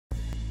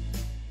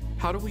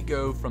How do we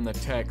go from the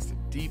text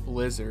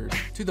DEEPLIZARD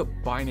to the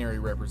binary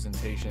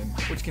representation,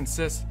 which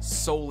consists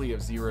solely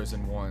of zeros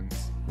and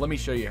ones? Let me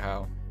show you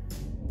how.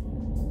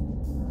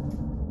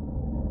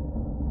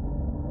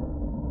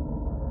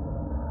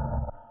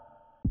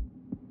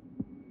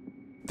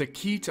 The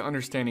key to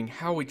understanding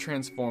how we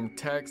transform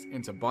text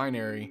into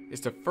binary is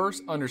to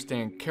first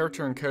understand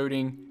character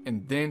encoding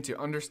and then to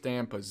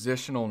understand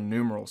positional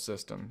numeral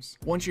systems.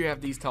 Once you have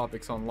these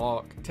topics on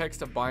lock, text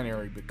to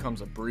binary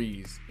becomes a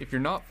breeze. If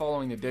you're not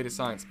following the data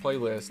science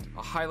playlist,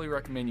 I highly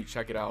recommend you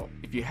check it out.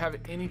 If you have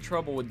any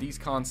trouble with these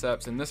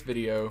concepts in this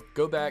video,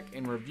 go back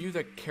and review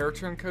the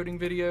character encoding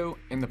video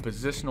and the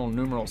positional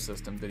numeral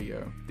system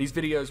video. These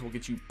videos will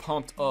get you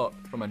pumped up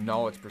from a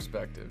knowledge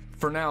perspective.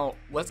 For now,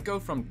 let's go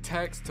from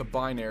text to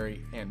binary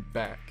and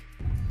back.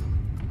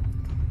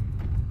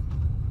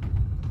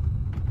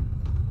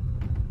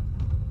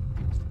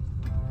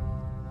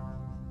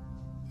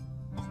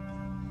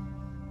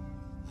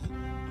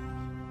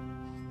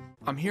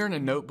 I'm here in a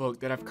notebook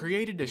that I've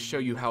created to show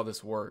you how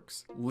this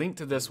works. Link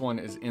to this one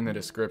is in the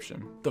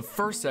description. The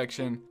first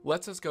section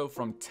lets us go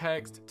from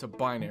text to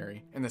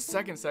binary, and the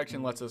second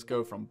section lets us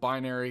go from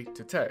binary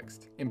to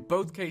text. In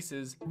both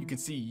cases, you can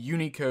see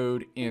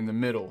Unicode in the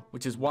middle,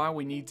 which is why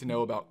we need to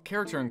know about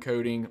character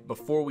encoding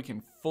before we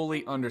can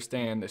fully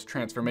understand this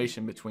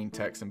transformation between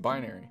text and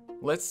binary.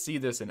 Let's see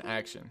this in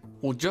action.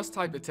 We'll just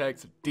type the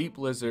text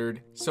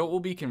DEEPLIZARD so it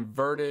will be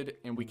converted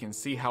and we can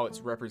see how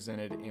it's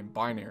represented in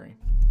binary.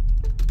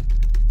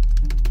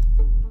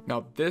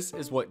 Now this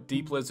is what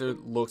DEEPLIZARD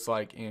looks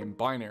like in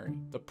binary.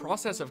 The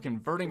process of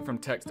converting from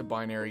text to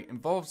binary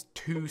involves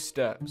two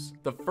steps.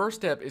 The first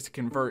step is to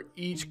convert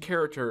each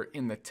character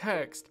in the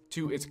text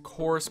to its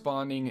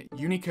corresponding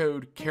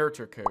Unicode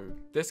character code.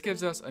 This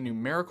gives us a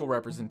numerical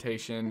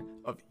representation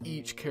of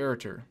each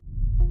character.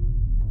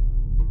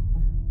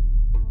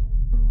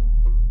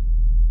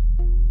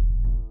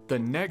 The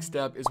next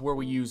step is where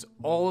we use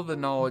all of the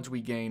knowledge we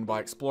gain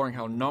by exploring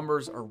how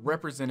numbers are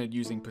represented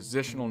using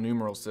positional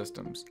numeral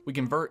systems. We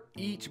convert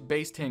each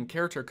base 10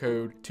 character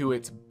code to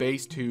its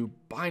base 2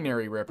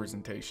 binary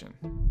representation.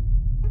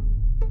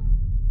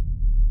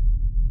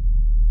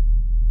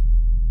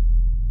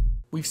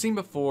 We've seen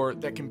before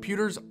that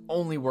computers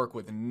only work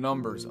with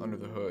numbers under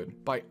the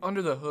hood. By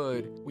under the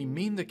hood, we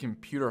mean the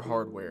computer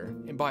hardware.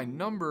 And by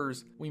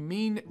numbers, we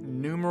mean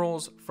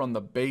numerals from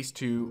the base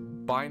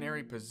 2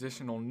 binary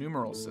positional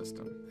numeral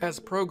system. As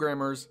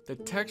programmers, the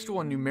textual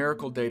and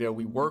numerical data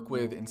we work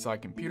with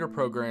inside computer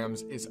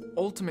programs is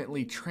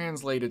ultimately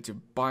translated to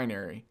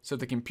binary, so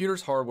the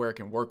computer's hardware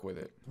can work with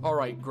it.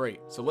 Alright, great.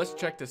 So let's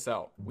check this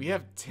out. We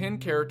have 10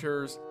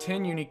 characters,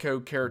 10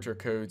 Unicode character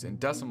codes in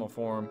decimal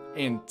form,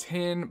 and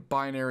 10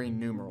 binary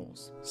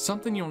numerals.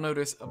 Something you'll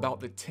notice about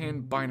the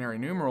 10 binary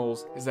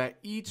numerals is that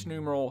each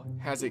numeral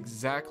has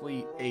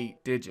exactly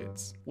 8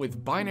 digits.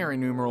 With binary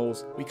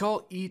numerals, we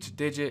call each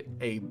digit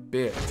a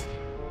bit.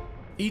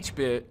 Each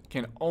bit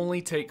can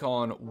only take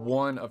on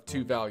one of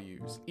two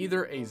values,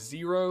 either a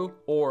 0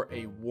 or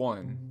a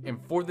 1. And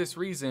for this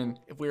reason,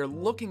 if we are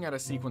looking at a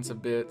sequence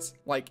of bits,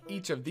 like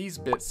each of these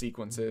bit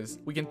sequences,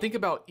 we can think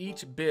about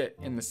each bit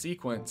in the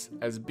sequence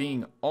as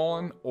being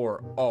on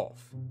or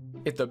off.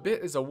 If the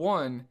bit is a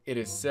 1, it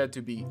is said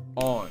to be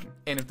on.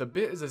 And if the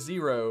bit is a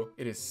 0,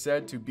 it is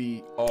said to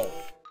be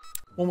off.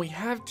 When we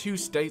have two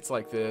states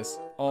like this,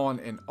 on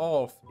and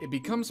off, it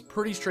becomes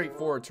pretty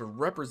straightforward to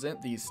represent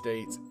these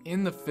states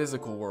in the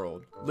physical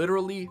world,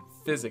 literally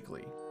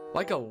physically.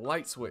 Like a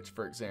light switch,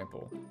 for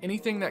example.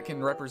 Anything that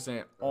can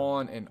represent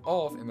on and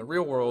off in the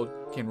real world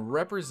can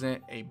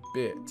represent a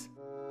bit.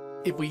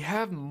 If we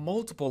have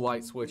multiple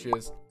light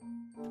switches,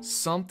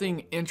 something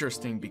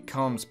interesting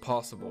becomes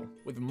possible.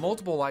 With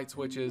multiple light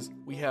switches,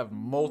 we have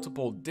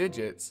multiple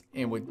digits,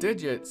 and with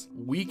digits,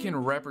 we can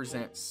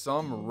represent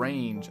some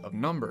range of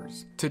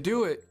numbers. To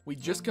do it, we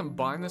just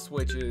combine the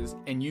switches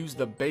and use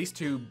the base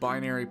 2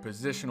 binary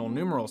positional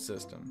numeral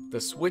system.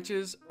 The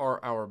switches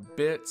are our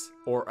bits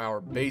or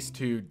our base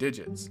 2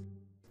 digits.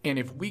 And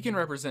if we can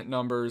represent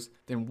numbers,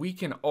 then we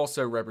can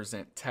also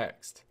represent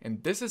text.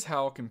 And this is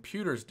how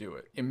computers do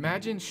it.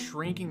 Imagine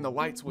shrinking the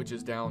light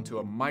switches down to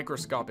a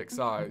microscopic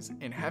size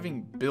and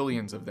having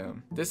billions of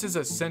them. This is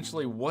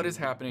essentially what is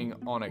happening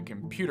on a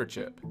computer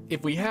chip.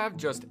 If we have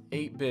just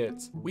 8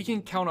 bits, we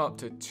can count up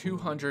to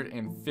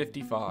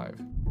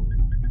 255.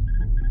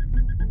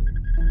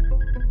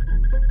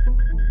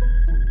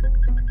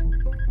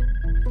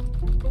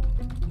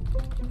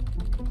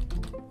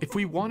 If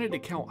we wanted to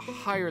count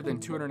higher than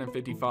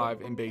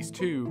 255 in base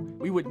 2,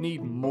 we would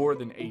need more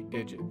than 8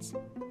 digits.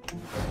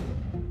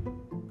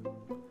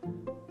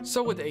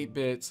 So with 8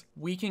 bits,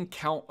 we can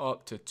count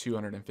up to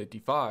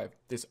 255.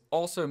 This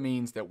also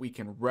means that we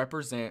can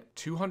represent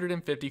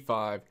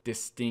 255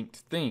 distinct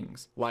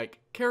things, like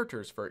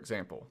characters, for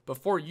example.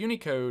 Before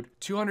Unicode,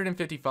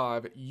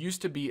 255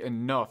 used to be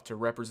enough to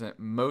represent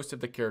most of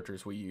the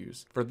characters we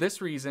use. For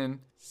this reason,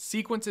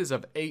 sequences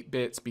of 8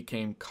 bits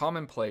became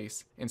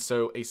commonplace, and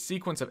so a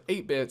sequence of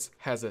 8 bits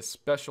has a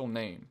special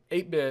name.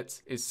 8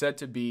 bits is said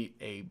to be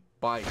a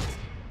byte.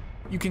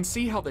 You can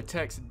see how the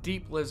text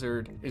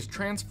DEEPLIZARD is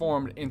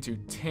transformed into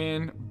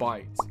 10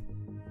 bytes.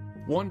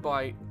 1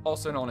 byte,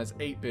 also known as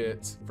 8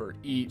 bits, for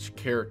each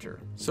character.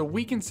 So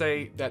we can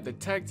say that the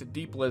text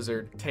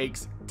DEEPLIZARD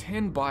takes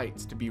 10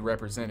 bytes to be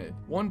represented,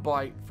 1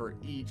 byte for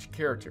each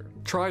character.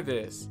 Try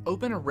this.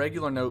 Open a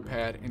regular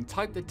notepad and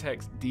type the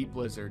text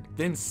DEEPLIZARD,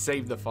 then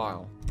save the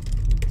file.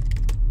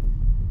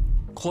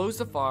 Close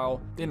the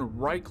file, then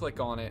right-click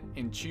on it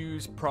and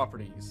choose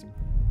Properties.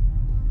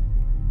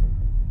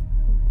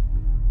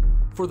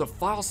 For the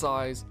file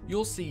size,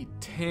 you'll see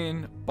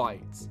 10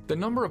 bytes. The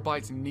number of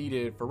bytes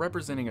needed for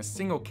representing a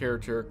single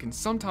character can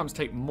sometimes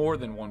take more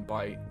than 1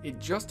 byte. It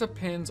just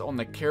depends on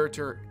the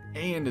character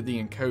and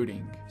the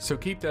encoding, so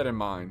keep that in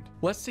mind.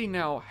 Let's see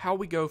now how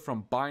we go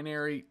from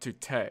binary to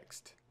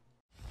text.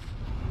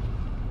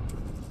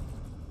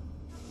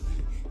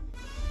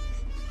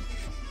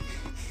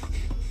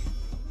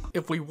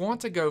 If we want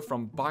to go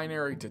from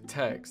binary to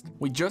text,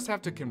 we just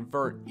have to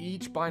convert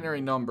each binary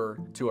number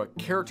to a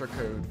character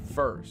code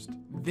first.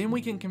 Then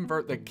we can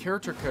convert the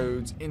character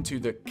codes into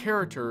the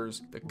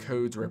characters the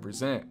codes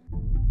represent.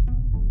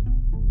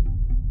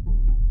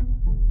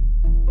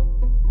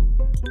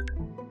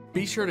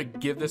 Be sure to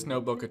give this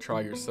notebook a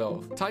try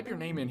yourself. Type your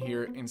name in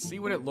here and see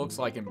what it looks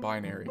like in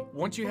binary.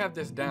 Once you have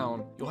this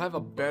down, you'll have a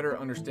better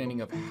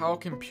understanding of how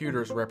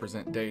computers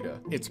represent data.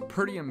 It's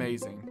pretty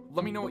amazing.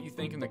 Let me know what you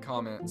think in the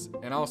comments,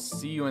 and I'll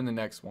see you in the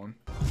next one.